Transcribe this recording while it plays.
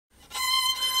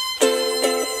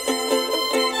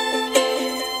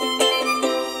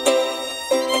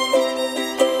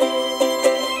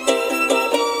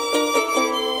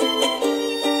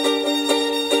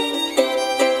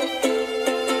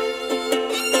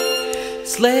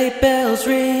Sleigh bells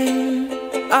ring,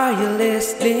 are you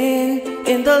listening?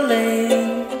 In the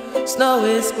lane, snow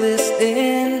is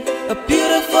glistening, a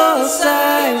beautiful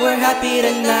sight. We're happy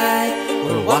tonight,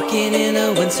 we're walking in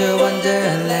a winter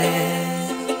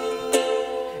wonderland.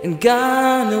 And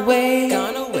gone away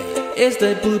is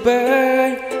the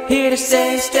bluebird, here to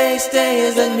stay, stay, stay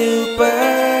is the new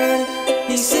bird.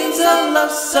 He sings a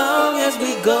love song as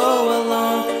we go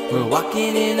along, we're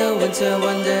walking in a winter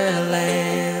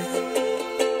wonderland.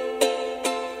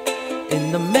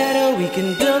 In the meadow we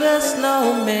can build a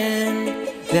snowman,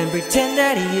 then pretend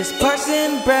that he is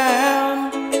Parson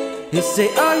Brown. He'll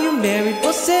say, are you married?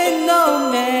 We'll say,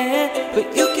 no man,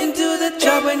 but you can do the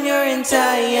job when you're in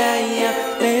town.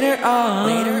 Later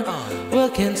on, we'll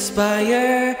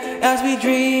conspire as we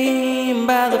dream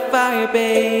by the fire,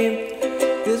 babe.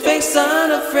 'Cause face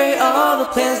unafraid, all the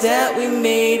plans that we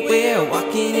made, we're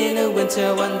walking in a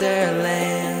winter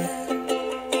wonderland.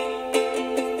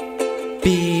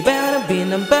 Be-ba-dum,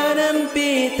 be-dum, ba-dum,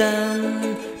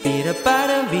 be-dum, be-da,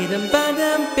 ba-dum, be-dum,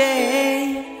 ba-dum,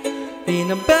 babe.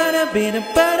 Be-dum, ba-dum, be-dum,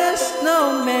 ba-dum,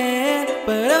 snowman.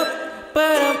 Ba-dum,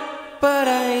 ba-dum,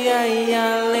 ba-dum,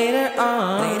 yeah. Later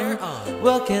on,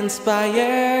 we'll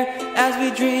conspire as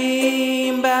we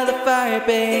dream by the fire,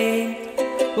 babe.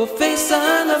 We'll face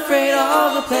unafraid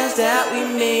all the plans that we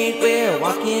made, we're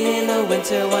walking in a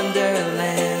winter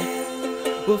wonderland.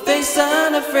 We'll face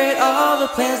unafraid all the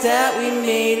plans that we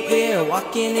made, we're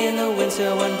walking in a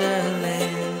winter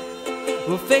wonderland.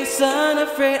 We'll face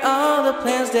unafraid all the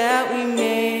plans that we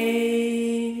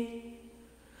made,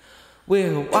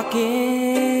 we're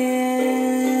walking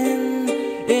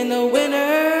in a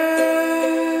winter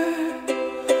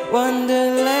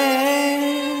wonderland.